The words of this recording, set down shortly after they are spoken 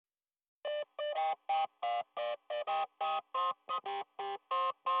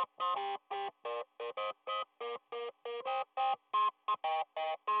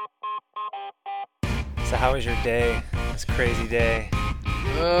So how was your day? This crazy day.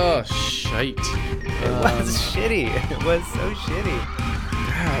 Oh, shite. It was shitty. It was so shitty.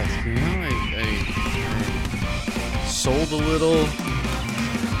 God, I sold a little,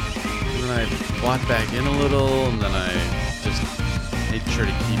 and then I bought back in a little, and then I just made sure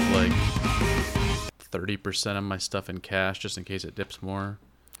to keep like 30% of my stuff in cash just in case it dips more.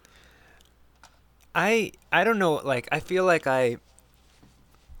 I don't know, like I feel like I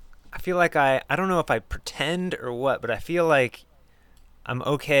don't know if I pretend or what, but I feel like I'm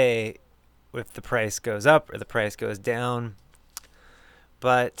okay if the price goes up or the price goes down.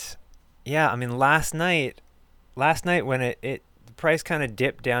 But yeah, I mean last night when the price kind of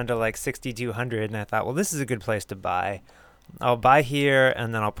dipped down to like 6,200, and I thought, well, this is a good place to buy. I'll buy here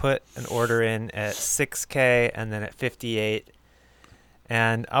and then I'll put an order in at 6K and then at 58,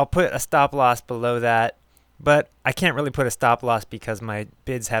 and I'll put a stop loss below that, but I can't really put a stop loss because my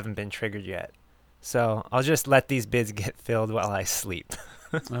bids haven't been triggered yet. So I'll just let these bids get filled while I sleep.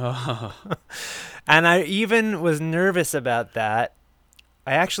 Oh. And I even was nervous about that.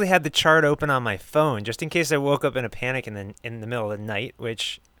 I actually had the chart open on my phone just in case I woke up in a panic in the middle of the night,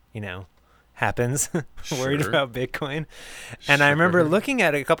 which, happens. Worried Sure. about Bitcoin. And I remember Sure. looking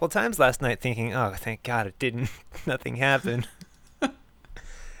at it a couple times last night thinking, oh, thank God it didn't. Nothing happened.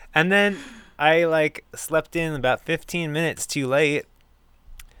 And then I slept in about 15 minutes too late.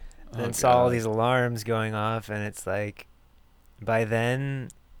 Then Oh, saw all God. these alarms going off, and it's like by then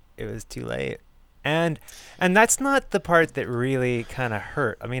it was too late. And that's not the part that really kind of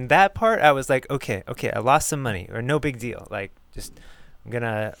hurt. I mean, that part I was like, okay, I lost some money, or no big deal. Like, just I'm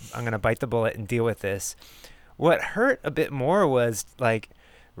gonna bite the bullet and deal with this. What hurt a bit more was like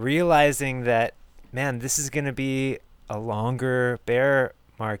realizing that, man, this is gonna be a longer bear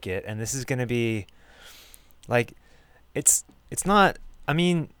market, and this is gonna be like, it's not. I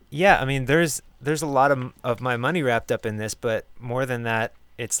mean, yeah, I mean, there's a lot of my money wrapped up in this, but more than that,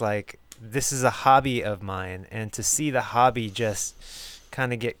 it's like this is a hobby of mine, and to see the hobby just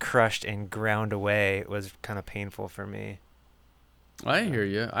kind of get crushed and ground away was kind of painful for me. I hear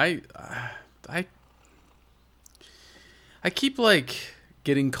you. I keep like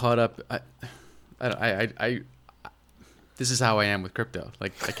getting caught up. I this is how I am with crypto.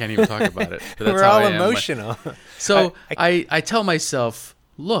 Like, I can't even talk about it. But that's We're how all I am. emotional. So I tell myself,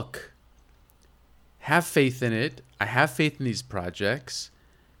 look, have faith in it. I have faith in these projects.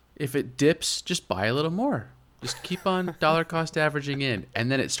 If it dips, just buy a little more. Just keep on dollar cost averaging in.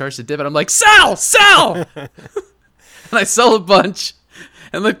 And then it starts to dip, and I'm like, sell! And I sell a bunch.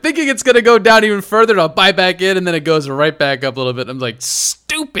 And like thinking it's going to go down even further, and I'll buy back in, and then it goes right back up a little bit. I'm like,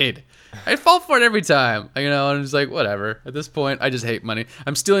 stupid. I fall for it every time, and I'm just like, whatever. At this point, I just hate money.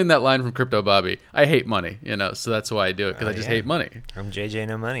 I'm stealing that line from Crypto Bobby. I hate money, so that's why I do it, because I just hate money. I'm JJ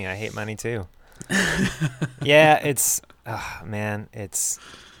No Money. I hate money too. Yeah, it's, man, it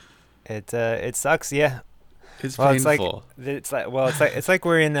sucks. Yeah. It's Well, painful. it's like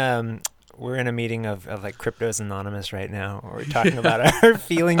we're in a meeting of like Cryptos Anonymous right now, where we're talking about our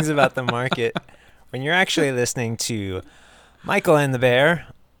feelings about the market. When you're actually listening to Michael and the Bear,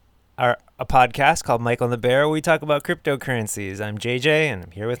 a podcast called Michael and the Bear, where we talk about cryptocurrencies. I'm JJ, and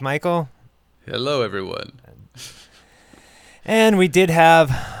I'm here with Michael. Hello, everyone. And we did have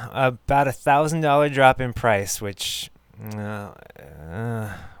about $1,000 drop in price, which no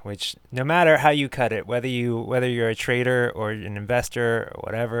matter how you cut it, whether you're a trader or an investor or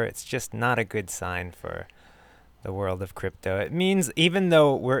whatever, it's just not a good sign for the world of crypto. It means even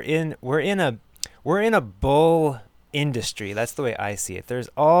though we're in a bull industry, that's the way I see it. There's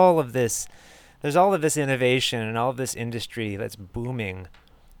all of this innovation and all of this industry that's booming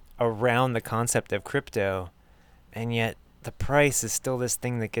around the concept of crypto, and yet the price is still this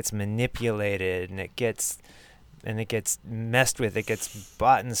thing that gets manipulated, and it gets messed with. It gets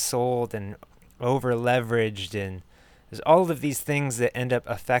bought and sold and over leveraged, and there's all of these things that end up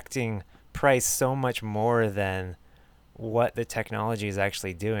affecting price so much more than what the technology is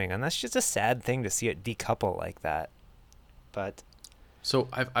actually doing. And that's just a sad thing to see it decouple like that. But So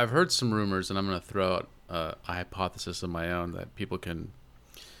I've heard some rumors, and I'm going to throw out a hypothesis of my own that people can.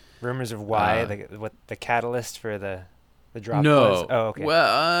 rumors of why what the catalyst for the drop No. was. Oh, okay.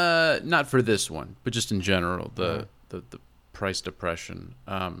 Well, not for this one, but just in general, the price depression.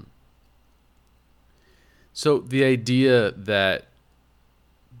 So the idea that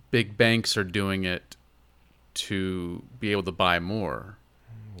big banks are doing it to be able to buy more,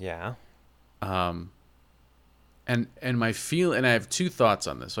 Yeah. and And my feel, and I have two thoughts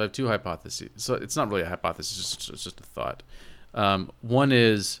on this. So I have two hypotheses. So it's not really a hypothesis; it's just a thought. One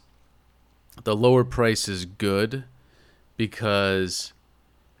is the lower price is good because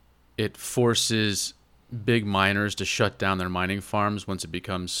it forces big miners to shut down their mining farms once it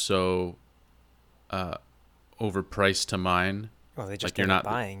becomes so overpriced to mine. Well, they just Like you're end up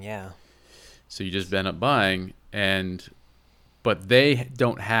not buying, yeah. So you just end up buying, but they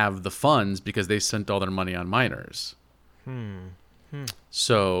don't have the funds because they spent all their money on miners.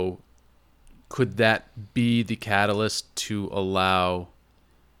 So could that be the catalyst to allow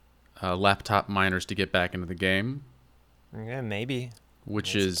laptop miners to get back into the game? Yeah, maybe.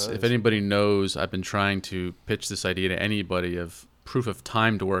 Which I is, suppose. if anybody knows, I've been trying to pitch this idea to anybody of proof of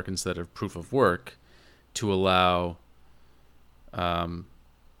time to work instead of proof of work to allow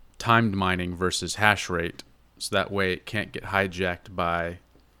timed mining versus hash rate, so that way it can't get hijacked by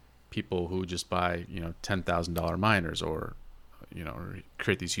people who just buy $10,000 miners or or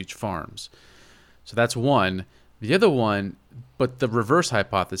create these huge farms. So that's one. The other one, but the reverse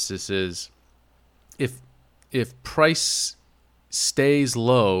hypothesis is if price stays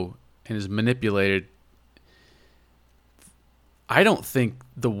low and is manipulated, I don't think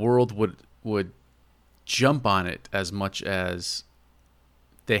the world would jump on it as much as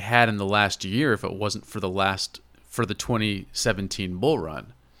they had in the last year if it wasn't for the 2017 bull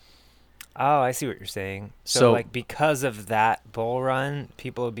run. Oh, I see what you're saying. So, So- like, because of that bull run,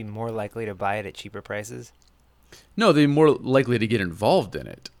 people would be more likely to buy it at cheaper prices. No, they're more likely to get involved in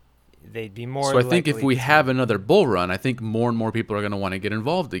it. They'd be more So I think if likely we to- have another bull run, I think more and more people are going to want to get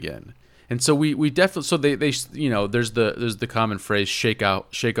involved again. And so we definitely, so they there's the common phrase shake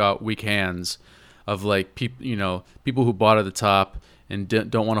out weak hands, of like people who bought at the top and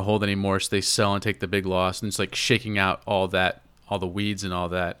don't want to hold anymore, so they sell and take the big loss, and it's like shaking out all the weeds and all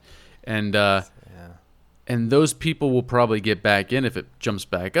that. And yeah. and those people will probably get back in if it jumps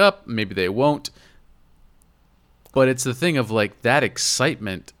back up. Maybe they won't. But it's the thing of like that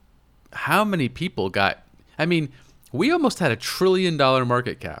excitement. How many people got? I mean, we almost had $1 trillion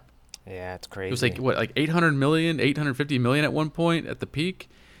market cap. Yeah, it's crazy. It was like what, like 800 million, 850 million at one point at the peak,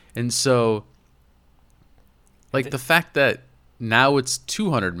 and so like the fact that now it's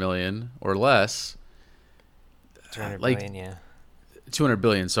 200 million or less, 200 like- billion, yeah. 200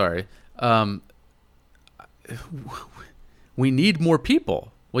 billion. Sorry, we need more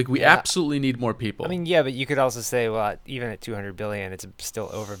people. Like we Yeah. absolutely need more people. I mean, yeah, but you could also say, well, even at 200 billion, it's still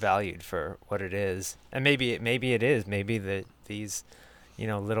overvalued for what it is. And maybe it is. Maybe these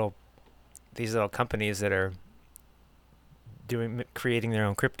little companies that are creating their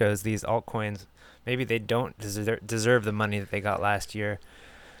own cryptos, these altcoins, maybe they don't deserve the money that they got last year.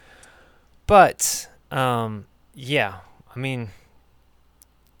 But yeah, I mean,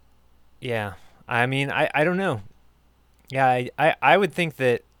 I don't know. Yeah, I would think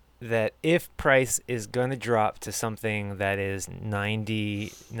that if price is going to drop to something that is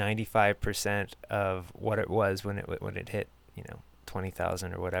 95% of what it was when it hit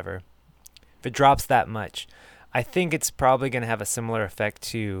 20,000 or whatever, if it drops that much, I think it's probably going to have a similar effect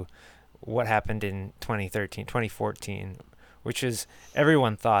to what happened in 2014, which is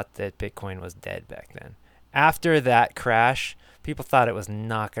everyone thought that Bitcoin was dead back then. After that crash, people thought it was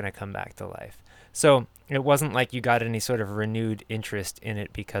not going to come back to life. So it wasn't like you got any sort of renewed interest in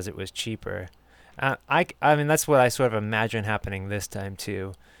it because it was cheaper. I mean, that's what I sort of imagine happening this time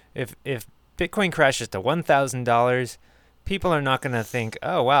too. If Bitcoin crashes to $1,000, people are not going to think,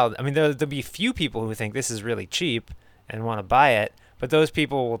 oh, wow. I mean, there'll be few people who think this is really cheap and want to buy it. But those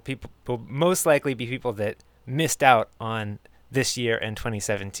people will most likely be people that missed out on this year and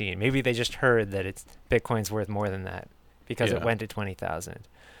 2017. Maybe they just heard that Bitcoin's worth more than that because it went to 20,000.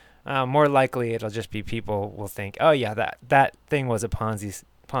 More likely, it'll just be people will think, oh yeah, that thing was a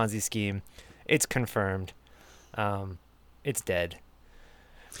Ponzi scheme. It's confirmed. It's dead.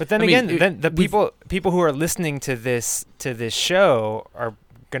 But then people who are listening to this show are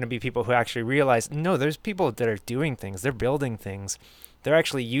going to be people who actually realize, no, there's people that are doing things. They're building things. They're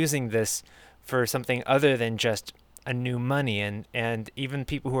actually using this for something other than just a new money. And even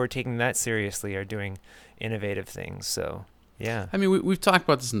people who are taking that seriously are doing innovative things. So. Yeah. I mean, we've talked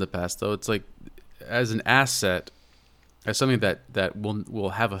about this in the past, though. It's like, as an asset, as something that will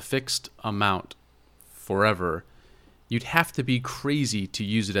have a fixed amount forever, you'd have to be crazy to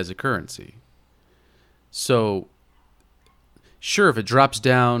use it as a currency. So, sure, if it drops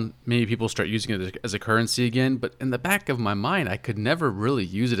down, maybe people start using it as a currency again. But in the back of my mind, I could never really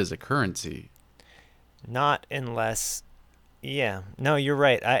use it as a currency. Not unless, yeah. No, you're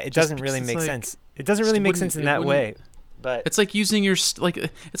right. It doesn't really make sense. It doesn't just really make wouldn't- sense in it that wouldn't- way. But It's like using it's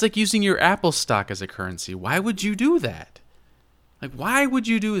like using your Apple stock as a currency. Why would you do that? Like, why would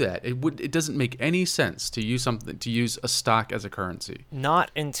you do that? It doesn't make any sense to use a stock as a currency. not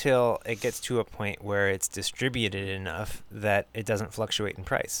until it gets to a point where it's distributed enough that it doesn't fluctuate in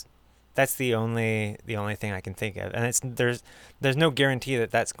price. That's the only thing I can think of, and there's no guarantee that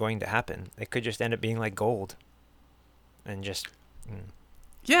that's going to happen. It could just end up being like gold, and just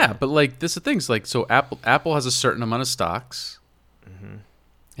Yeah, but like this is the things like so Apple has a certain amount of stocks,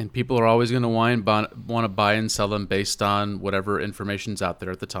 and people are always going to want to buy and sell them based on whatever information's out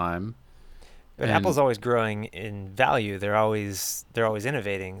there at the time. But And- Apple's always growing in value. They're always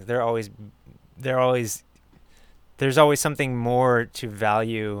innovating. There's always something more to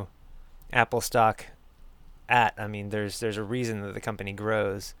value Apple stock at. I mean, there's a reason that the company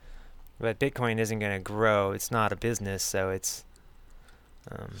grows. But Bitcoin isn't going to grow. It's not a business, so it's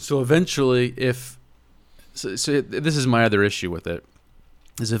So eventually, so this is my other issue with it,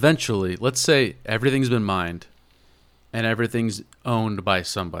 is eventually, let's say everything's been mined, and everything's owned by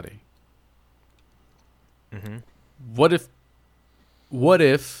somebody. mhm. What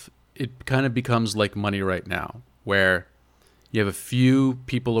if it kind of becomes like money right now, where you have a few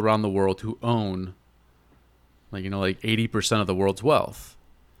people around the world who own, like 80% of the world's wealth,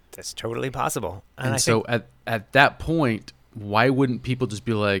 That's totally possible. And I so think at that point, why wouldn't people just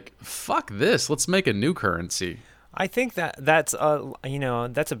be like, "Fuck this, let's make a new currency"? that's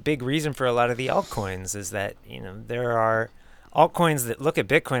a big reason for a lot of the altcoins is that there are altcoins that look at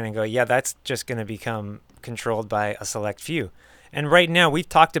Bitcoin and go, yeah, that's just going to become controlled by a select few. And right now we've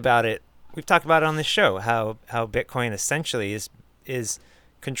talked about it on this show how Bitcoin essentially is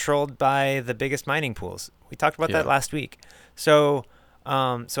controlled by the biggest mining pools. We talked about that last week. So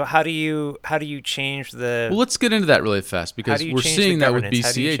how do you change the Well, let's get into that really fast because do you we're change the seeing that with governance?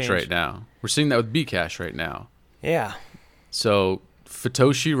 How do you BCH change- right now. We're seeing that with Bcash right now. Yeah. So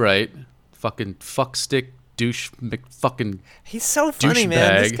Satoshi Wright, fucking fuckstick douche fucking He's so funny,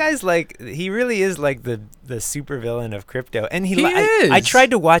 man. This douchebag. guy's like, he really is like the supervillain of crypto. And He I is. tried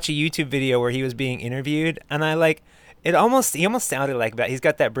to watch a YouTube video where he was being interviewed, and he almost sounded like that. He's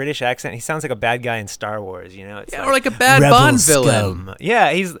got that British accent. He sounds like a bad guy in Star Wars, It's or like a bad rebel Bond villain. scum.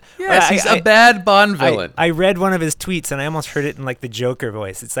 Yeah, he's Yes, he's a bad Bond I, villain. I read one of his tweets and I almost heard it in like the Joker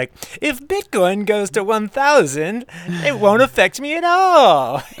voice. It's like, if Bitcoin goes to 1,000, it won't affect me at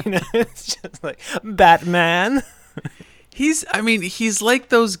all. It's just like Batman. He's like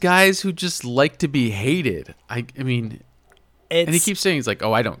those guys who just like to be hated. I mean, and he keeps saying, he's like,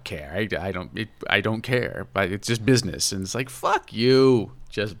 "Oh, I don't care. I don't care. But it's just business." And it's like, "Fuck you,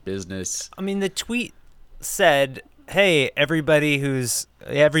 just business." I mean, the tweet said, hey, every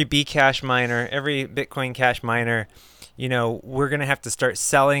Bcash miner, every Bitcoin Cash miner, we're going to have to start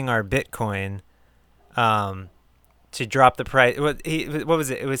selling our Bitcoin to drop the price. What was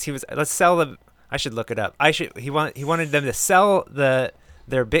it? Let's sell the, I should look it up. He wanted them to sell their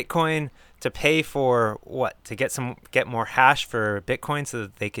Bitcoin to pay for what? To get more hash for Bitcoin so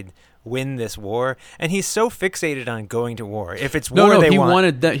that they could win this war. And he's so fixated on going to war. If it's war, he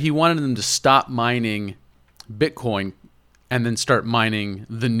wanted them to stop mining Bitcoin and then start mining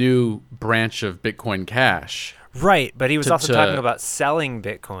the new branch of Bitcoin Cash. Right, but he was also to- talking about selling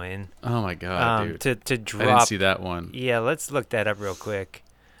Bitcoin Oh my god, dude! to I didn't drop. see that one. Yeah, let's look that up real quick.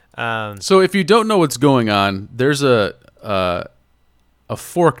 So if you don't know what's going on, there's a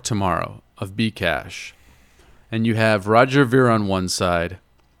fork tomorrow of Bcash, and you have Roger Ver on one side,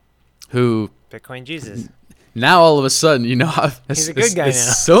 who Bitcoin Jesus. now all of a sudden, He's a good guy now.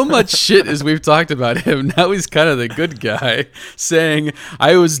 So much shit as we've talked about him. Now he's kind of the good guy, saying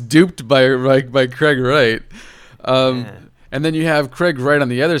I was duped by Craig Wright. Yeah. And then you have Craig Wright on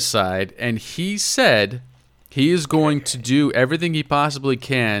the other side, and he said he is going to do everything he possibly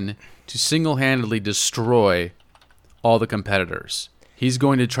can to single-handedly destroy all the competitors. He's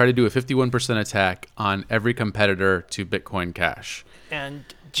going to try to do a 51% attack on every competitor to Bitcoin Cash. And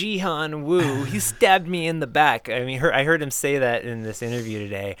Jihan Wu, he stabbed me in the back. I mean, I heard him say that in this interview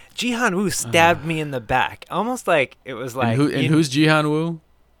today. Jihan Wu stabbed me in the back. Almost like it was like. And who's Jihan Wu?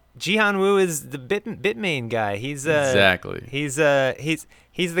 Jihan Wu is the Bitmain guy. He's Exactly. He's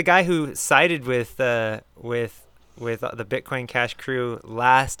the guy who sided with the Bitcoin Cash crew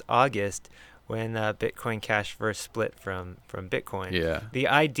last August when Bitcoin Cash first split from Bitcoin. Yeah. The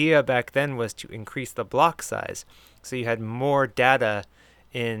idea back then was to increase the block size, so you had more data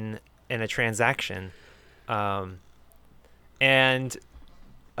in a transaction, and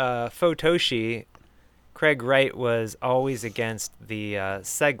Photoshi. Craig Wright was always against the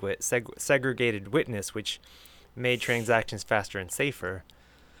segregated witness, which made transactions faster and safer.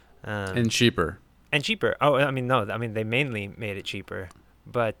 And cheaper. and cheaper. Oh, I mean, no, I mean they mainly made it cheaper,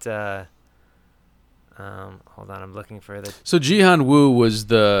 but hold on, I'm looking for the. So Jihan Wu is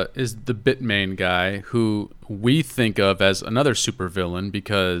the Bitmain guy who we think of as another supervillain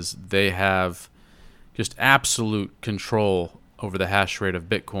because they have just absolute control over the hash rate of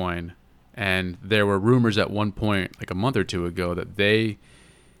Bitcoin. And there were rumors at one point, like a month or two ago, that they,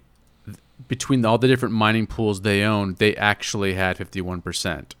 between all the different mining pools they owned, they actually had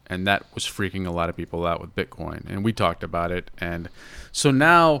 51%. And that was freaking a lot of people out with Bitcoin. And we talked about it. And so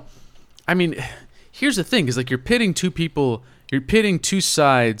now, I mean, here's the thing, is like you're pitting two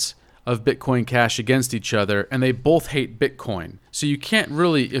sides of Bitcoin Cash against each other, and they both hate Bitcoin. So you can't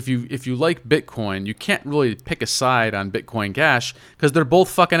really, if you like Bitcoin, you can't really pick a side on Bitcoin Cash because they're both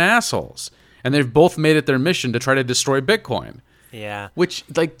fucking assholes, and they've both made it their mission to try to destroy Bitcoin. Yeah. Which,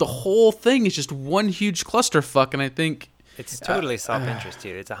 like, the whole thing is just one huge clusterfuck, and I think it's totally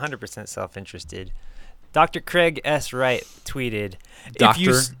self-interested. It's 100% self-interested. Dr. Craig S. Wright tweeted,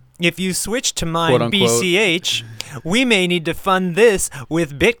 If you switch to mine BCH, we may need to fund this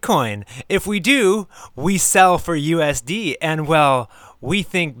with Bitcoin. If we do, we sell for USD. And, well, we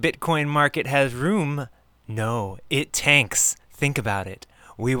think Bitcoin market has room. No, it tanks. Think about it.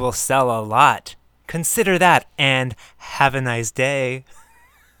 We will sell a lot. Consider that and have a nice day.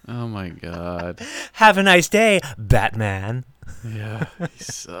 Oh, my God. Have a nice day, Batman. Yeah,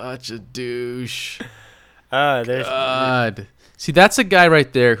 he's such a douche. There's God. See, that's a guy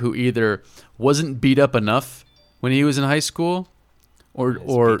right there who either wasn't beat up enough when he was in high school,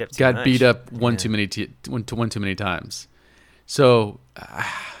 or got beat up one too many times. So,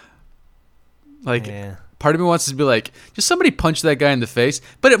 part of me wants to be like, just somebody punch that guy in the face,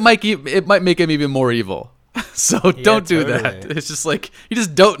 but it might make him even more evil. So don't do that. It's just like you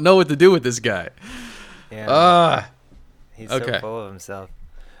just don't know what to do with this guy. Yeah. He's so full of himself.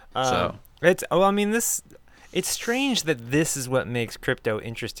 It's strange that this is what makes crypto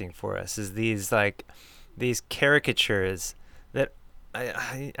interesting for us, is these caricatures that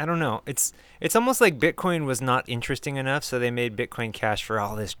I don't know. It's almost like Bitcoin was not interesting enough, so they made Bitcoin Cash for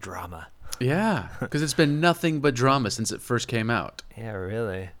all this drama. Yeah, because it's been nothing but drama since it first came out. Yeah,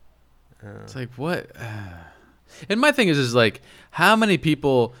 really. It's like, what? And my thing is like, how many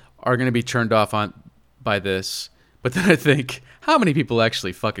people are going to be turned off by this? But then I think, how many people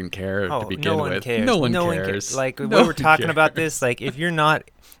actually fucking care to begin with? No one cares. Like, when we're talking about this, like, if you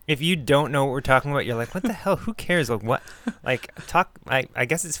don't know what we're talking about, you're like, what the hell? Who cares? Like, what? Like, I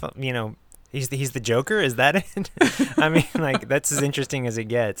guess it's, he's the Joker? Is that it? I mean, like, that's as interesting as it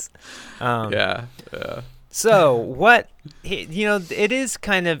gets. Yeah. So, it is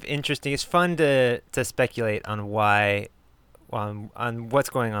kind of interesting. It's fun to speculate on why, on what's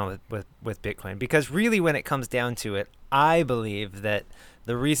going on with Bitcoin, because really when it comes down to it, I believe that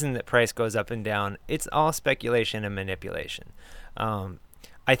the reason that price goes up and down, it's all speculation and manipulation.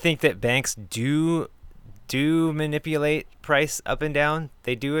 I think that banks do manipulate price up and down.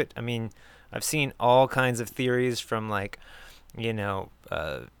 They do it. I mean, I've seen all kinds of theories from like,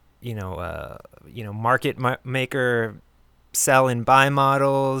 market maker sell and buy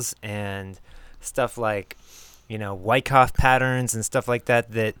models and stuff like, Wyckoff patterns and stuff like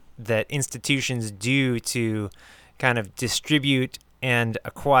that institutions do to kind of distribute and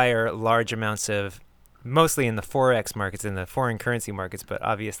acquire large amounts of, mostly in the Forex markets, in the foreign currency markets, but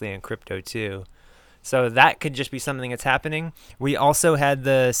obviously in crypto too. So that could just be something that's happening. We also had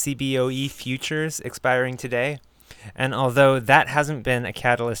the CBOE futures expiring today. And although that hasn't been a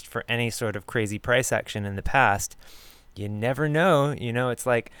catalyst for any sort of crazy price action in the past, you never know. It's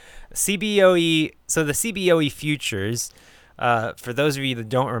like CBOE. So the CBOE futures, for those of you that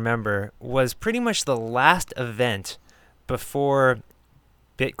don't remember, was pretty much the last event before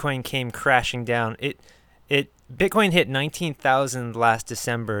Bitcoin came crashing down. Bitcoin hit 19,000 last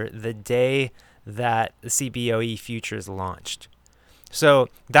December, the day that the CBOE futures launched. So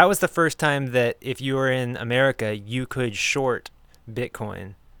that was the first time that if you were in America, you could short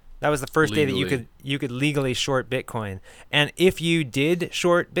Bitcoin. That was the first day that you could legally short Bitcoin. And if you did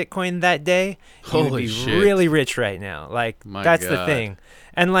short Bitcoin that day, you would be really rich right now. Like, that's the thing.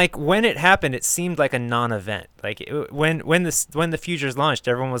 And like when it happened, it seemed like a non-event. Like when the futures launched,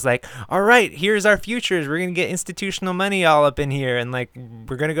 everyone was like, "All right, here's our futures. We're gonna get institutional money all up in here, and like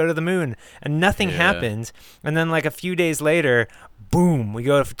we're gonna go to the moon." And nothing happened. And then like a few days later, boom, we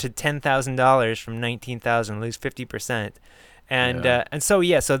go to $10,000 from 19,000, lose 50%. And so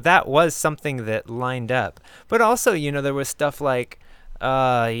that was something that lined up. But also, there was stuff like,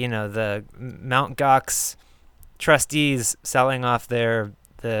 the Mt. Gox trustees selling off the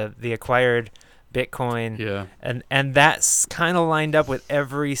acquired Bitcoin. Yeah. And that's kind of lined up with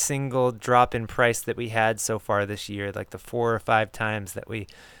every single drop in price that we had so far this year, like the 4 or 5 times that we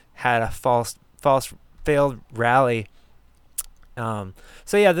had a false failed rally.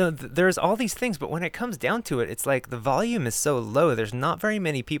 So yeah, there's all these things, but when it comes down to it, it's like the volume is so low. There's not very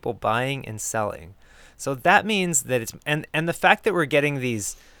many people buying and selling. So that means that it's and the fact that we're getting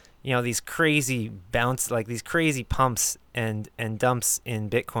these, these crazy bounce, like these crazy pumps and dumps in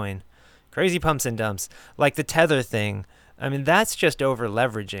Bitcoin, crazy pumps and dumps, like the Tether thing. I mean, that's just over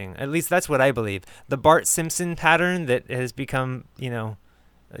leveraging. At least that's what I believe. The Bart Simpson pattern that has become, the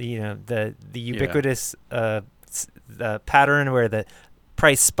ubiquitous the pattern where the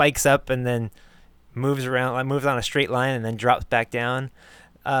price spikes up and then moves on a straight line and then drops back down.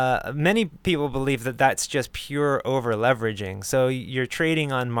 Many people believe that that's just pure over leveraging. So you're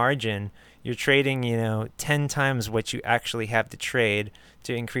trading on margin. You're trading, 10 times what you actually have to trade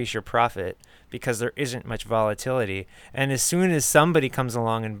to increase your profit because there isn't much volatility. And as soon as somebody comes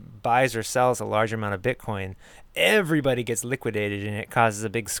along and buys or sells a large amount of Bitcoin, everybody gets liquidated and it causes a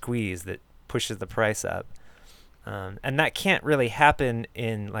big squeeze that pushes the price up. And that can't really happen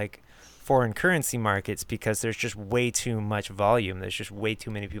in like foreign currency markets because there's just way too much volume. There's just way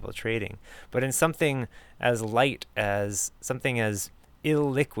too many people trading. But in something as light as something as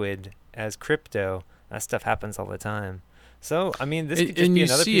illiquid as crypto, that stuff happens all the time. So, I mean, this could just be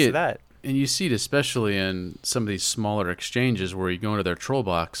another piece of that. And you see it especially in some of these smaller exchanges where you go into their troll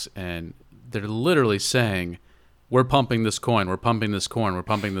box and they're literally saying, we're pumping this coin, we're pumping this coin, we're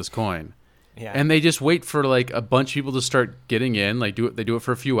pumping this coin. Yeah. And they just wait for like a bunch of people to start getting in. Like they do it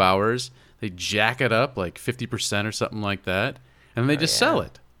for a few hours. They jack it up like 50% or something like that, and they just sell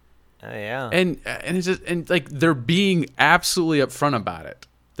it. Oh yeah. And it's just like they're being absolutely upfront about it.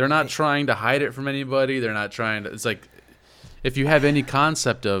 They're not trying to hide it from anybody. They're not trying to. It's like if you have any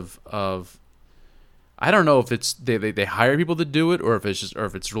concept of I don't know if it's they hire people to do it or if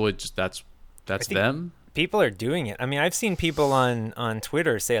it's really just that's them. People are doing it. I mean, I've seen people on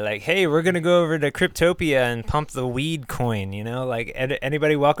Twitter say like, "Hey, we're gonna go over to Cryptopia and pump the weed coin." Like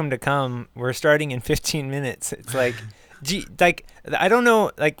anybody welcome to come. We're starting in 15 minutes. It's like, gee, like I don't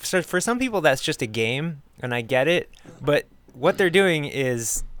know. Like for some people, that's just a game, and I get it. But what they're doing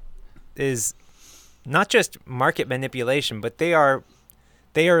is not just market manipulation, but they are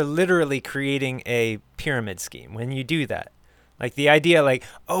literally creating a pyramid scheme when you do that. Like the idea like,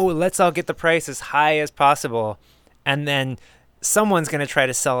 oh, let's all get the price as high as possible, and then someone's going to try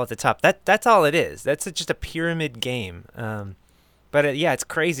to sell at the top. That's all it is. That's just a pyramid game. But it's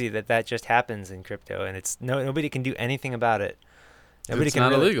crazy that just happens in crypto, and it's nobody can do anything about it. It's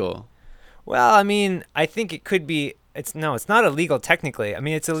not illegal. Well, I mean, I think it could be. It's not illegal technically. I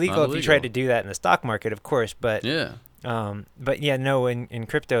mean, it's illegal if you try to do that in the stock market, of course. But yeah. In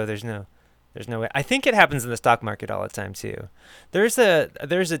crypto, there's no way. I think it happens in the stock market all the time too. There's a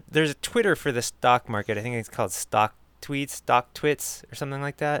Twitter for the stock market. I think it's called Stock Twits, or something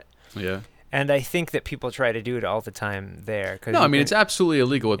like that. Yeah. And I think that people try to do it all the time there. It's absolutely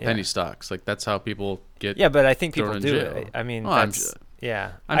illegal with penny stocks. Like that's how people get. Yeah, but I think people do it. I mean, I'm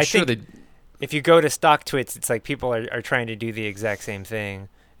sure they. If you go to Stock Twits, it's like people are trying to do the exact same thing.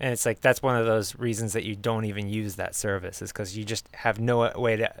 And it's like that's one of those reasons that you don't even use that service is because you just have no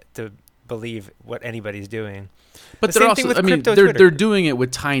way to believe what anybody's doing. But they're also, they're doing it with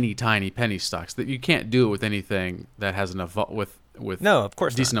tiny penny stocks. That you can't do it with anything that has enough with no, of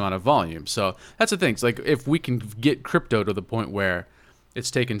course, decent amount of volume. So that's the thing. It's like if we can get crypto to the point where it's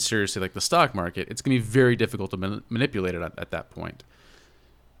taken seriously, like the stock market, it's going to be very difficult to manipulate it at that point.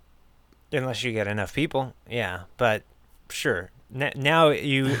 Unless you get enough people, yeah. But sure, now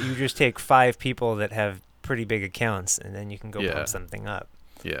you just take 5 people that have pretty big accounts, and then you can go pump something up.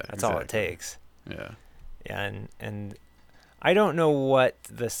 Yeah, that's all it takes. Yeah, and I don't know what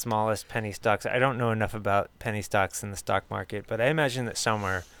the smallest penny stocks. I don't know enough about penny stocks in the stock market, but I imagine that some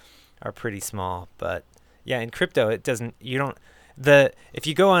are pretty small. But yeah, in crypto, it doesn't. You don't. If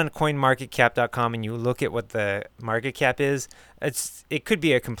you go on CoinMarketCap.com and you look at what the market cap is, it could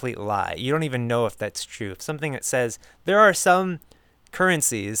be a complete lie. You don't even know if that's true. If something that says there are some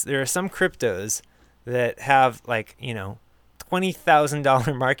currencies, there are some cryptos that have like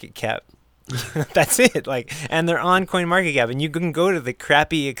 $20,000 market cap. That's it. Like, and they're on CoinMarketCap, and you can go to the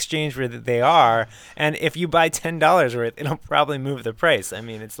crappy exchange where they are, and if you buy $10 worth, it'll probably move the price. I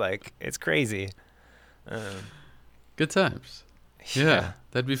mean, it's crazy. Good times. Yeah,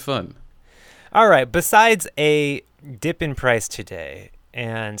 that'd be fun. All right. Besides a dip in price today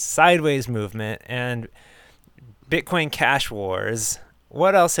and sideways movement and Bitcoin cash wars,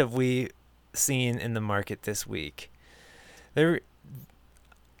 what else have we seen in the market this week?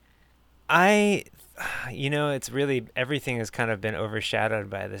 I, it's really everything has kind of been overshadowed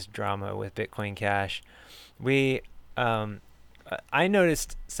by this drama with Bitcoin Cash. We, um, I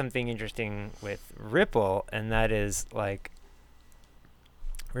noticed something interesting with Ripple, and that is like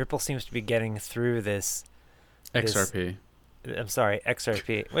Ripple seems to be getting through this. XRP. I'm sorry,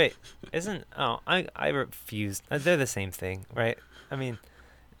 XRP. Wait, isn't? Oh, I refuse. They're the same thing, right? I mean,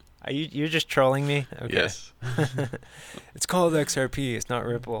 you're just trolling me? Okay. Yes. It's called XRP. It's not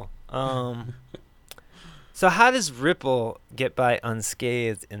Ripple. So how does Ripple get by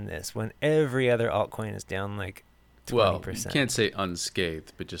unscathed in this when every other altcoin is down like 20%? Well, you can't say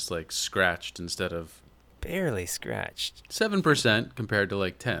unscathed, but just like scratched instead of Barely scratched. 7% compared to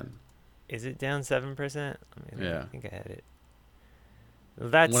like 10. Is it down 7%? I mean, Yeah. I think I had it.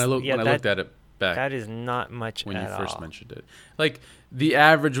 That's When I looked at it back that is not much when you at first all. mentioned it, like the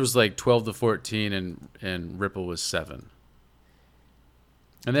average was like 12 to 14, and Ripple was 7.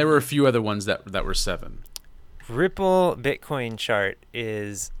 And there were a few other ones that were 7. Ripple Bitcoin chart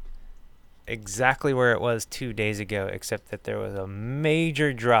is exactly where it was 2 days ago, except that there was a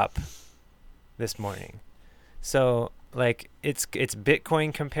major drop this morning. So like its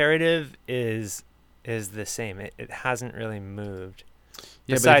Bitcoin comparative is the same. It hasn't really moved.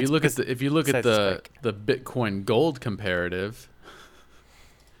 Yeah, but if you look at the Bitcoin Gold comparative,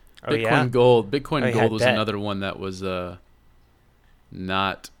 Oh yeah. Bitcoin you Gold had was bet. another one that was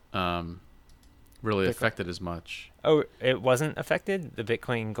not really Bitcoin. affected as much. Oh, it wasn't affected? The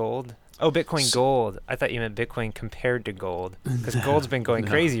Bitcoin Gold? Oh, Bitcoin Gold. I thought you meant Bitcoin compared to gold, because gold's been going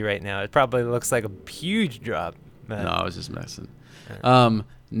No. crazy right now. It probably looks like a huge drop. But No, I was just messing. Uh,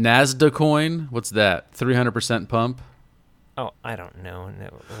 Nasdaq coin, what's that? 300% pump, Oh, I don't know. No,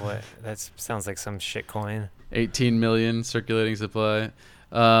 what? That sounds like some shit coin. 18 million circulating supply.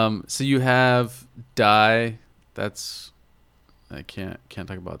 So you have DAI. That's I can't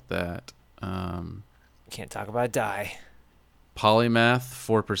talk about that. Can't talk about DAI. Polymath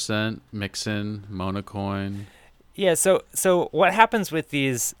 4%, Mixin, Monocoin. Yeah. So what happens with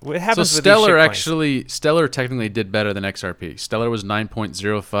these? What So happens with Stellar these shitcoins? Stellar technically did better than XRP. Stellar was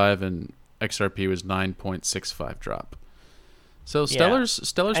 9.05 and XRP was 9.65 drop. So Yeah.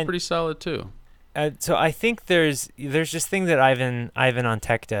 Stellar's And pretty solid too. So I think there's this thing that Ivan on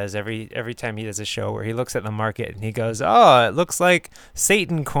Tech does every time he does a show where he looks at the market and he goes, "Oh, it looks like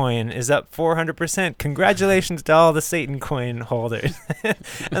Satan coin is up 400%. Congratulations to all the Satan coin holders."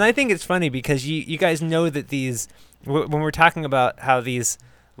 And I think it's funny because you guys know that these when we're talking about how these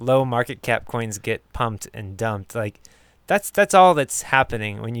low market cap coins get pumped and dumped, like that's all that's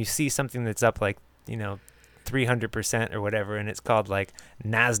happening when you see something that's up like, 300% or whatever, and it's called like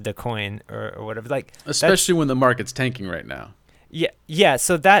Nasdaq coin or whatever. Like Especially when the market's tanking right now. yeah.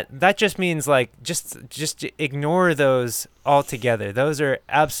 So that just means like just ignore those altogether. Those are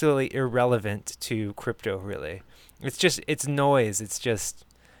absolutely irrelevant to crypto. Really, it's noise. It's just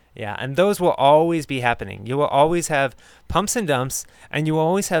yeah, and those will always be happening. You will always have pumps and dumps, and you will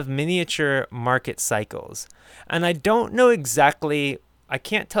always have miniature market cycles. And I don't know exactly. I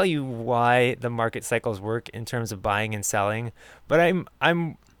can't tell you why the market cycles work in terms of buying and selling, but I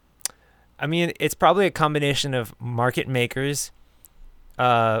mean, it's probably a combination of market makers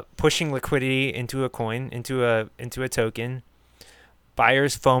pushing liquidity into a coin, into a token,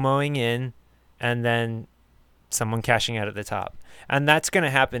 buyers FOMOing in, and then someone cashing out at the top. And that's going to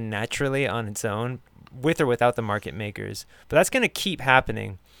happen naturally on its own, with or without the market makers. But that's going to keep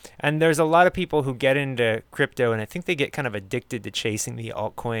happening. And there's a lot of people who get into crypto, and I think they get kind of addicted to chasing the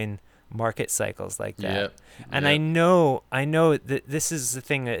altcoin market cycles like that. Yep. And Yep. I know that this is the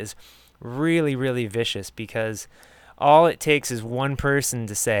thing that is really, really vicious, because all it takes is one person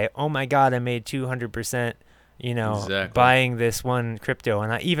to say, "Oh my God, I made 200%, Exactly. buying this one crypto,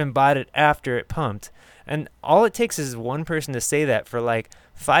 and I even bought it after it pumped." And all it takes is one person to say that for like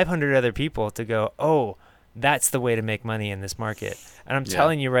 500 other people to go, "Oh, that's the way to make money in this market." And I'm Yeah.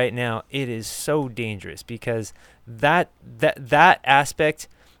 telling you right now, it is so dangerous, because that aspect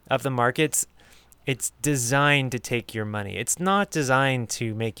of the markets, it's designed to take your money. It's not designed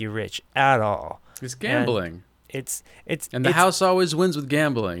to make you rich at all. It's gambling. It's And the house always wins with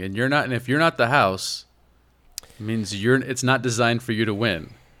gambling, and if you're not the house, it means it's not designed for you to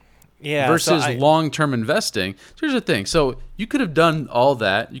win. yeah. Versus so long-term investing. So here's the thing. So you could have done all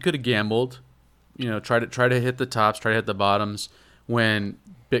that. You could have gambled, try to hit the tops, try to hit the bottoms when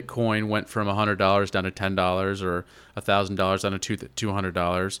Bitcoin went from $100 down to $10 or $1,000 down to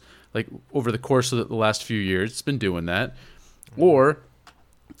 $200. Like over the course of the last few years, it's been doing that. Or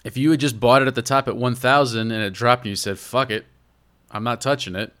if you had just bought it at the top at 1,000 and it dropped and you said, "Fuck it, I'm not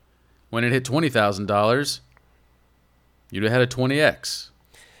touching it." When it hit $20,000, you'd have had a 20x.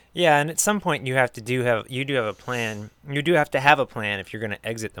 Yeah, and at some point you do have a plan. You do have to have a plan if you're going to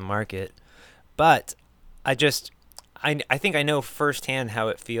exit the market. But I just I think I know firsthand how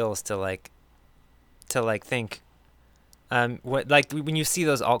it feels to like think what like when you see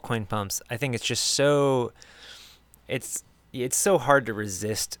those altcoin pumps, I think it's just so it's it's so hard to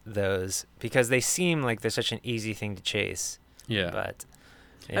resist those because they seem like they're such an easy thing to chase. Yeah. But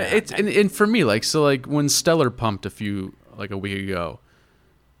yeah, It's and for me, like, so like when Stellar pumped a week ago,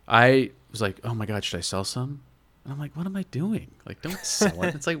 I was like, oh my god, should I sell some? And I'm like, what am I doing? Like, don't sell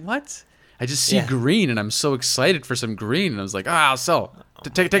it. It's like, what? I just see Yeah. green and I'm so excited for some green, and I was like, I'll sell.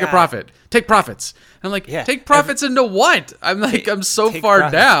 Take a God. profit. Take profits. And I'm like, Yeah. take profits into what? I'm like, I'm so take far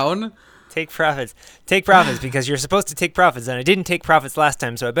profits. down. Take profits. Take profits because you're supposed to take profits, and I didn't take profits last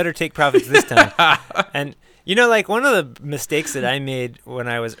time, so I better take profits this time. And you know, like one of the mistakes that I made when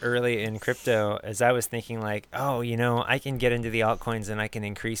I was early in crypto is I was thinking like, oh, you know, I can get into the altcoins and I can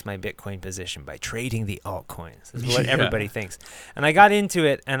increase my Bitcoin position by trading the altcoins. This is what Yeah. everybody thinks. And I got into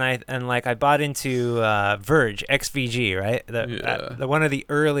it, and I bought into Verge XVG, right? Yeah. The one of the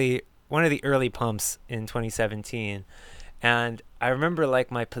early pumps in 2017. And I remember like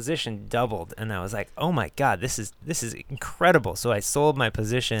my position doubled, and I was like, "Oh my god, this is incredible!" So I sold my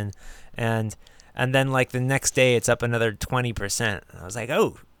position, and then like the next day it's up another 20%. I was like,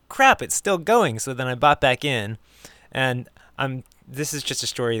 "Oh crap, it's still going!" So then I bought back in, and This is just a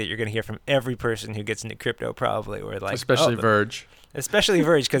story that you're going to hear from every person who gets into crypto, probably. Where like, Especially oh, Verge. especially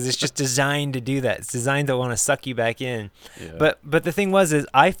Verge, because it's just designed to do that. It's designed to want to suck you back in. Yeah. But the thing is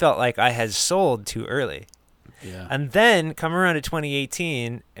I felt like I had sold too early. Yeah. And then come around to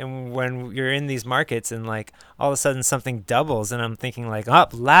 2018, and when you're in these markets and like all of a sudden something doubles, and I'm thinking like, oh,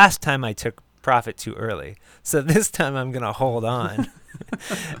 last time I took profit too early, so this time I'm gonna hold on.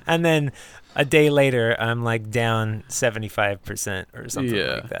 And then a day later, I'm like down 75% or something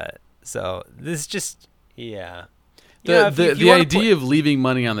Yeah. like that. So this just, yeah. The idea of leaving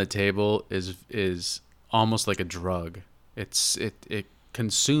money on the table is almost like a drug. It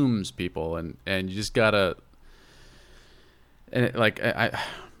consumes people, and you just gotta. And I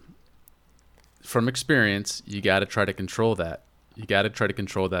from experience, you got to try to control that. You got to try to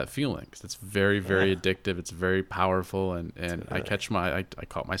control that feeling, 'cause it's very, very addictive. It's very powerful, and I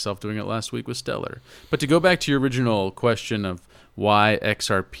caught myself doing it last week with Stellar. But to go back to your original question of why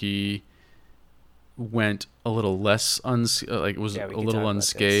XRP went a little less was a little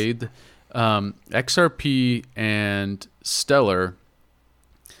unscathed, XRP and Stellar,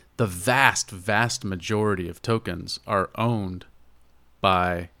 the vast majority of tokens are owned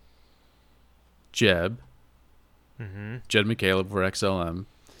by Jeb McCaleb for XLM,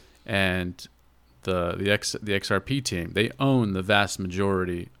 and the XRP team. They own the vast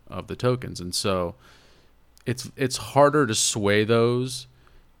majority of the tokens, and so it's harder to sway those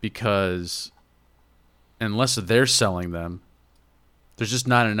because unless they're selling them, there's just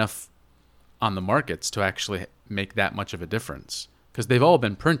not enough on the markets to actually make that much of a difference, because they've all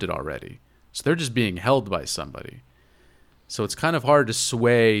been printed already. So they're just being held by somebody. So it's kind of hard to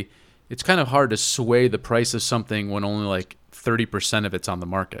sway. It's kind of hard to sway the price of something when only like 30% of it's on the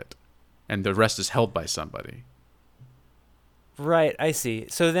market, and the rest is held by somebody. Right, I see.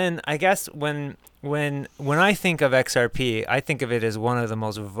 So then I guess when I think of XRP, I think of it as one of the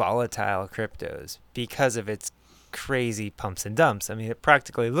most volatile cryptos because of its crazy pumps and dumps. I mean, it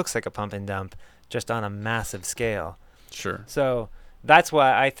practically looks like a pump and dump just on a massive scale. Sure. So that's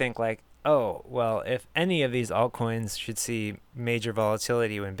why I think like, oh, well, if any of these altcoins should see major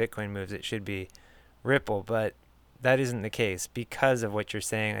volatility when Bitcoin moves, it should be Ripple. But that isn't the case because of what you're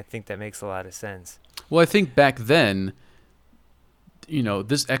saying. I think that makes a lot of sense. Well, I think back then,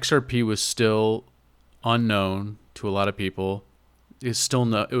 this XRP was still unknown to a lot of people. It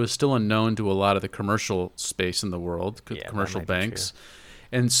was still unknown to a lot of the commercial space in the world, commercial banks.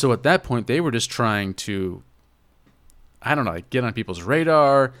 And so at that point, they were just trying to, I don't know, like get on people's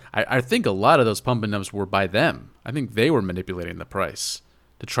radar. I think a lot of those pump and dumps were by them. I think they were manipulating the price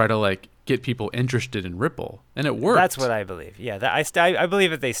to try to like get people interested in Ripple, and it worked. That's what I believe. Yeah, I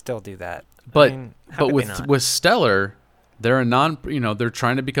believe that they still do that. But I mean, how could they not? with Stellar, they're they're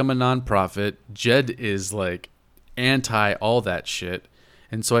trying to become a nonprofit. Jed is like anti all that shit,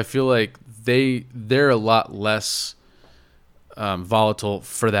 and so I feel like they're a lot less volatile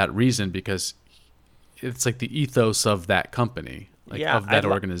for that reason, because it's like the ethos of that company, of that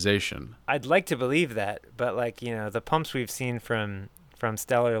organization. I'd like to believe that, but like, the pumps we've seen from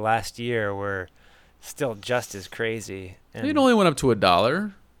Stellar last year were still just as crazy. And It only went up to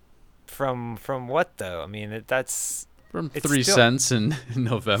 $1. from what though? I mean, that's From it's 3 still, cents in so,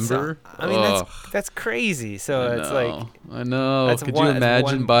 November. I mean, Ugh. that's crazy. So I it's like know. I know. that's Could you one that's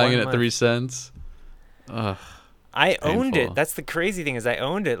imagine buying it one at month. 3 cents? Ugh, I owned it. painful. That's the crazy thing is I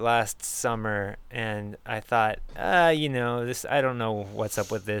owned it last summer, and I thought, this. I don't know what's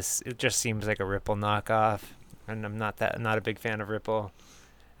up with this. It just seems like a Ripple knockoff, and I'm not a big fan of Ripple.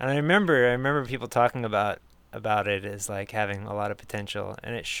 And I remember people talking about it as like having a lot of potential,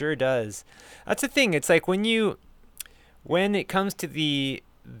 and it sure does. That's the thing. It's like when it comes to the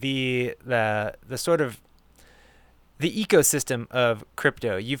sort of the ecosystem of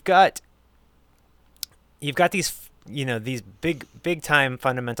crypto, you've got these big time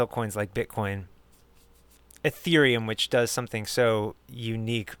fundamental coins like Bitcoin, Ethereum, which does something so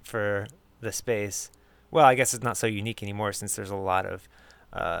unique for the space. Well, I guess it's not so unique anymore since there's a lot of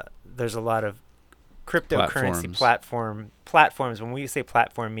cryptocurrency Platforms. platforms. When we say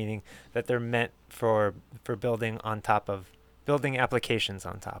platform, meaning that they're meant for building applications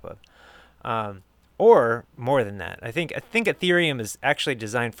on top of. Or more than that. I think Ethereum is actually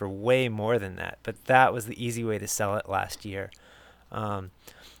designed for way more than that, but that was the easy way to sell it last year. Um,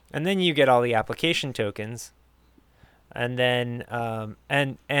 and then you get all the application tokens, and then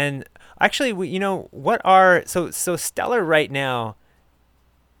and actually, what are so Stellar right now,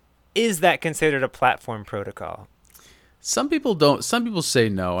 is that considered a platform protocol? Some people don't. Some people say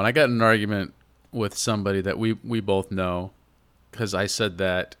no, and I got in an argument with somebody that we both know because I said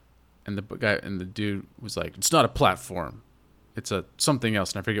that, and the dude was like, "It's not a platform, it's a something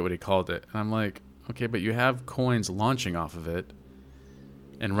else," and I forget what he called it. And I'm like, "Okay, but you have coins launching off of it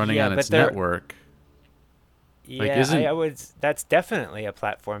and running Yeah, on but its they're network. Like, Yeah, I isn't would. That's definitely a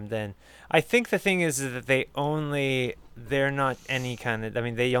platform. Then I think the thing is that they're not any kind of. I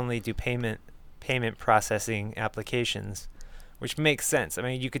mean, they only do payment processing applications, which makes sense. I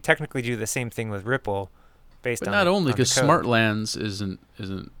mean, you could technically do the same thing with Ripple, based but on not the only on the because code. Smartlands isn't.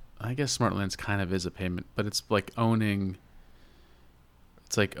 I guess Smartlands kind of is a payment, but it's like owning.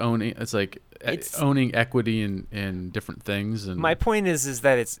 It's like owning. It's like It's owning equity in different things, My and point is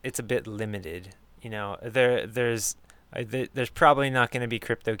that it's a bit limited. There's probably not going to be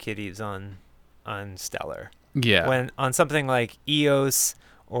crypto kitties on Stellar. yeah. When on something like EOS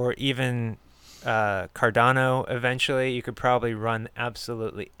or even Cardano, eventually you could probably run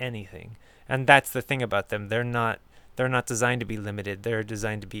absolutely anything. And that's the thing about them. They're not designed to be limited. They're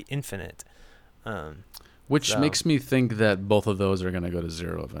designed to be infinite. Um, Which so makes me think that both of those are going to go to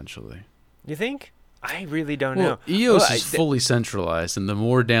zero eventually. you think? I really don't Well, know. Well, EOS is fully centralized, and the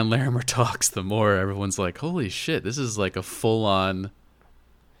more Dan Larimer talks, the more everyone's like, "Holy shit, this is like a full-on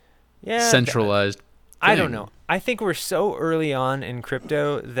yeah, centralized I don't know. thing." I think we're so early on in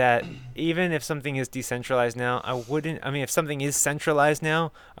crypto that even if something is decentralized now, I mean, if something is centralized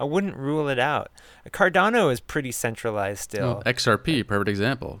now, I wouldn't rule it out. Cardano is pretty centralized Well, still. XRP, perfect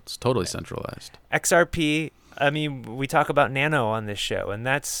example. It's totally centralized. XRP, I mean, we talk about Nano on this show, and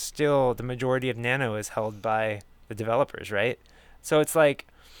that's still the majority of Nano is held by the developers, right? So it's like,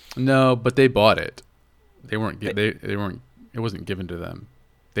 No, but they bought it. They weren't. th- They weren't. It wasn't given to them.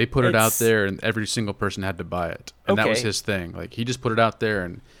 They put it out it's there, and every single person had to buy it, and that was okay. his thing. Like he just put it out there,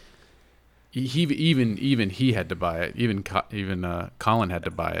 and even he had to buy it. Even Colin had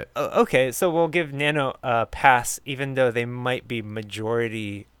to buy it. Okay, so we'll give Nano a pass, even though they might be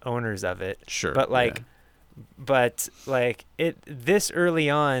majority owners of it. Sure. But Yeah. like, but it this early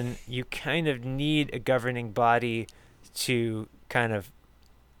on, you kind of need a governing body to kind of,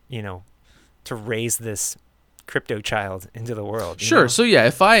 you know, to raise this crypto child into the world. Sure. So yeah,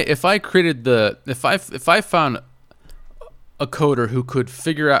 if I created if I found a coder who could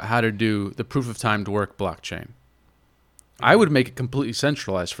figure out how to do the proof of time to work blockchain, I Mhm. would make it completely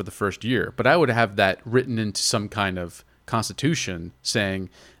centralized for the first year, but I would have that written into some kind of constitution saying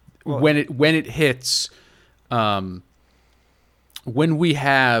Well, when it hits um, when we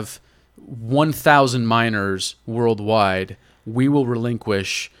have 1,000 miners worldwide, we will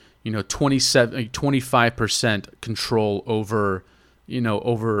relinquish 25% control over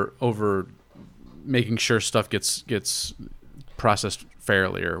over making sure stuff gets processed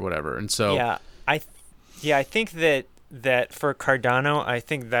fairly or whatever. And so yeah, I think that for Cardano, I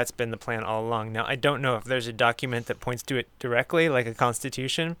think that's been the plan all along. Now, I don't know if there's a document that points to it directly, like a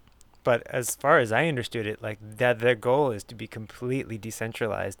constitution, but as far as I understood it, like that their goal is to be completely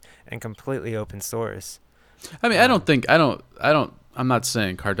decentralized and completely open source. I mean, Um, I'm not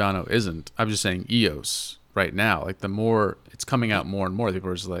saying Cardano isn't. I'm just saying EOS right now. Like the more it's coming out more and more, people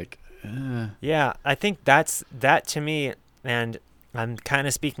are just like, yeah, I think that to me, and I'm kind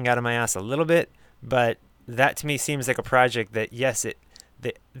of speaking out of my ass a little bit, but that to me seems like a project that yes,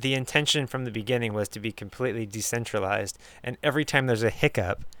 the intention from the beginning was to be completely decentralized, and every time there's a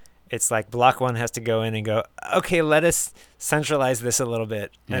hiccup, it's like block one has to go in and go, okay, let us centralize this a little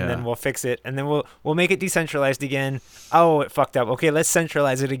bit, and then we'll fix it, and then we'll make it decentralized again. Oh, it fucked up. Okay, let's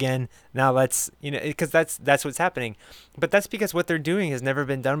centralize it again. Now let's, because that's what's happening. But that's because what they're doing has never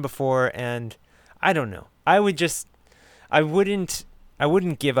been done before, and I don't know. I wouldn't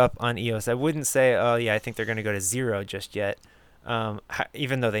give up on EOS. I wouldn't say, oh yeah, I think they're going to go to zero just yet,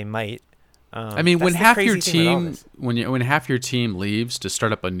 even though they might. I mean, when half your team when half your team leaves to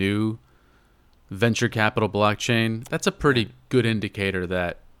start up a new venture capital blockchain, that's a pretty good indicator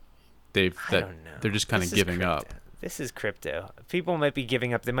that they're just kind of giving up. This is crypto. People might be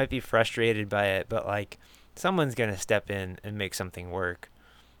giving up. They might be frustrated by it, but like someone's gonna step in and make something work.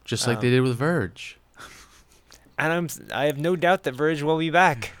 Just like they did with Verge. And I have no doubt that Verge will be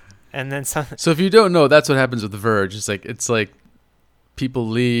back. And then some. So if you don't know, that's what happens with Verge. It's like people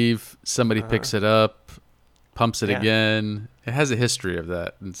leave, somebody picks it up, pumps it again. It has a history of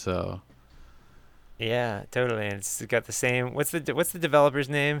that, and so. Yeah, totally. And it's got the same. What's the developer's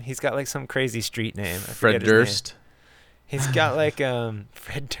name? He's got like some crazy street name. Fred Durst. He's got like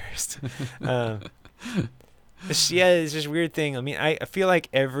Fred Durst. It's just a weird thing. I mean, I feel like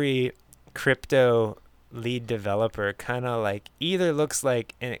every crypto lead developer kind of like either looks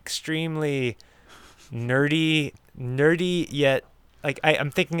like an extremely nerdy yet like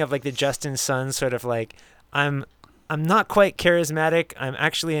I'm thinking of like the Justin Sun sort of like I'm not quite charismatic. I'm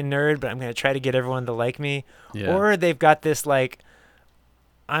actually a nerd, but I'm going to try to get everyone to like me. Yeah. Or they've got this like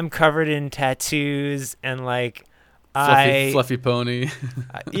I'm covered in tattoos and like fluffy pony.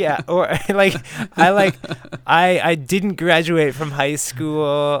 Yeah, or like I didn't graduate from high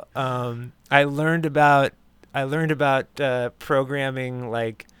school. I learned about programming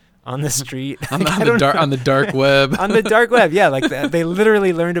like on the street, on the dark web. On the dark web, yeah, like they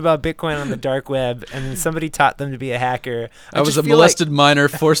literally learned about Bitcoin on the dark web, and then somebody taught them to be a hacker. I was a molested minor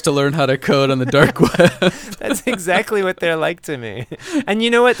forced to learn how to code on the dark web. That's exactly what they're like to me. And you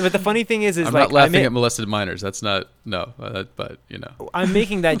know what? But the funny thing is I'm like not laughing at molested minors. That's not but you know. I'm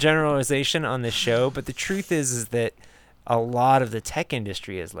making that generalization on the show, but the truth is that a lot of the tech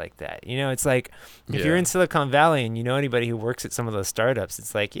industry is like that. It's like if you're in Silicon Valley and you know anybody who works at some of those startups,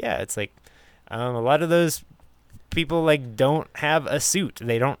 it's like, a lot of those people like don't have a suit.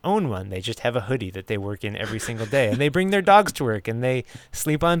 They don't own one. They just have a hoodie that they work in every single day, and they bring their dogs to work and they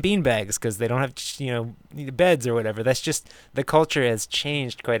sleep on beanbags because they don't have, beds or whatever. That's just the culture has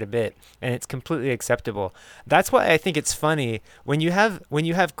changed quite a bit, and it's completely acceptable. That's why I think it's funny when you have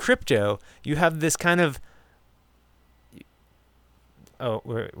crypto, you have this kind of. Oh,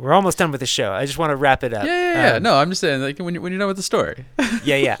 we're almost done with the show. I just want to wrap it up. Yeah. No, I'm just saying, like when you're done with the story.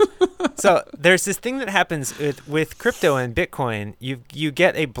 Yeah. So there's this thing that happens with crypto and Bitcoin. You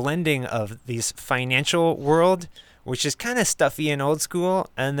get a blending of these financial world, which is kind of stuffy and old school,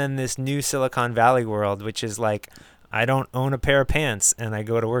 and then this new Silicon Valley world, which is like, I don't own a pair of pants and I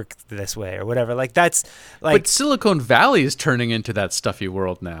go to work this way or whatever. Like that's like. But Silicon Valley is turning into that stuffy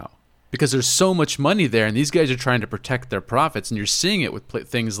world now. Because there's so much money there, and these guys are trying to protect their profits, and you're seeing it with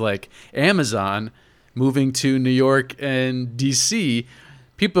things like Amazon moving to New York and D.C.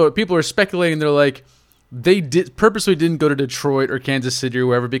 People are speculating. They're like, they purposely didn't go to Detroit or Kansas City or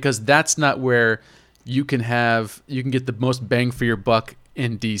wherever because that's not where you can get the most bang for your buck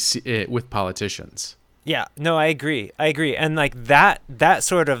in D.C. With politicians. Yeah, no, I agree. And like that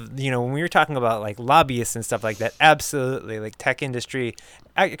sort of, when we were talking about like lobbyists and stuff like that, absolutely, like tech industry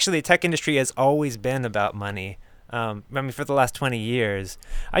has always been about money. I mean, for the last 20 years.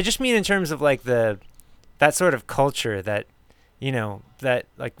 I just mean in terms of like that sort of culture that, that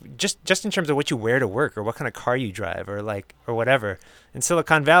like just in terms of what you wear to work or what kind of car you drive or whatever. In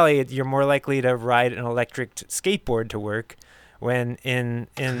Silicon Valley, you're more likely to ride an electric skateboard to work. When in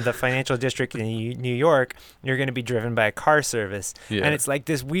the financial district in New York, you're going to be driven by a car service. Yeah. And it's like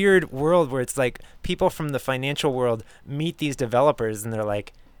this weird world where it's like people from the financial world meet these developers and they're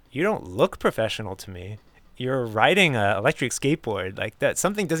like, you don't look professional to me. You're riding an electric skateboard. Like that,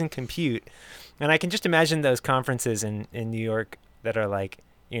 something doesn't compute. And I can just imagine those conferences in New York that are like,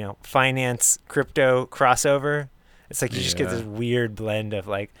 finance, crypto crossover. It's like you just get this weird blend of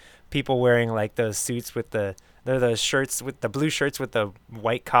like people wearing like those suits with they're those shirts with the blue shirts with the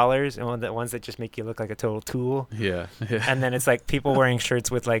white collars and the ones that just make you look like a total tool. Yeah. And then it's like people wearing shirts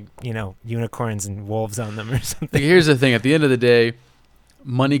with like, unicorns and wolves on them or something. Here's the thing. At the end of the day,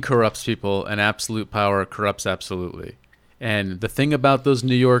 money corrupts people and absolute power corrupts absolutely. And the thing about those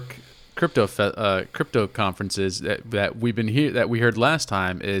New York crypto conferences that we heard last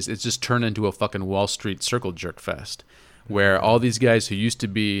time is it's just turned into a fucking Wall Street circle jerk fest where all these guys who used to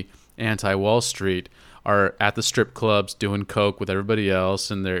be anti-Wall Street are at the strip clubs doing coke with everybody else,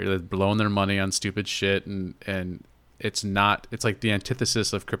 and they're blowing their money on stupid shit, and it's like the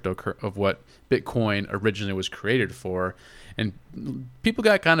antithesis of of what Bitcoin originally was created for. And people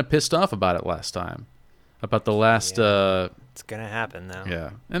got kind of pissed off about it last time, about the last it's gonna happen now. yeah.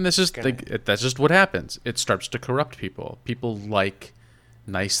 And that's just that's just what happens. It starts to corrupt people. People like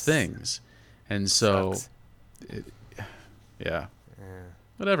nice things, and so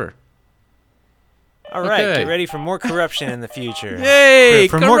whatever. All right, Okay. get ready for more corruption in the future. Yay,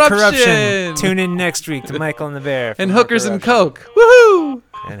 For more corruption, corruption! tune in next week to Michael and the Bear. for And more hookers and corruption. coke. Woohoo!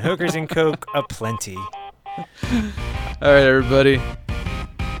 And hookers and coke aplenty. All right, everybody.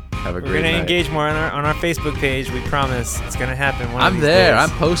 Have a We're great gonna night. engage more on our Facebook page. We promise it's gonna happen. One of I'm these there. days.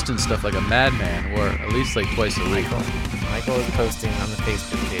 I'm posting stuff like a madman, or at least like twice a week. Michael is posting on the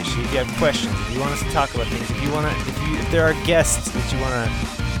Facebook page. So if you have questions, if you want us to talk about things, if there are guests that you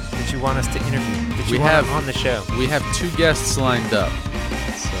want us to interview, that you We want have- on the show. We have 2 guests lined up.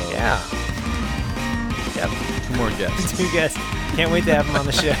 So Yeah. Yep. 2 more guests. 2 guests. Can't wait to have them on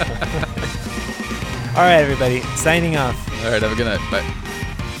the show. All right, everybody. Signing off. All right. Have a good night. Bye.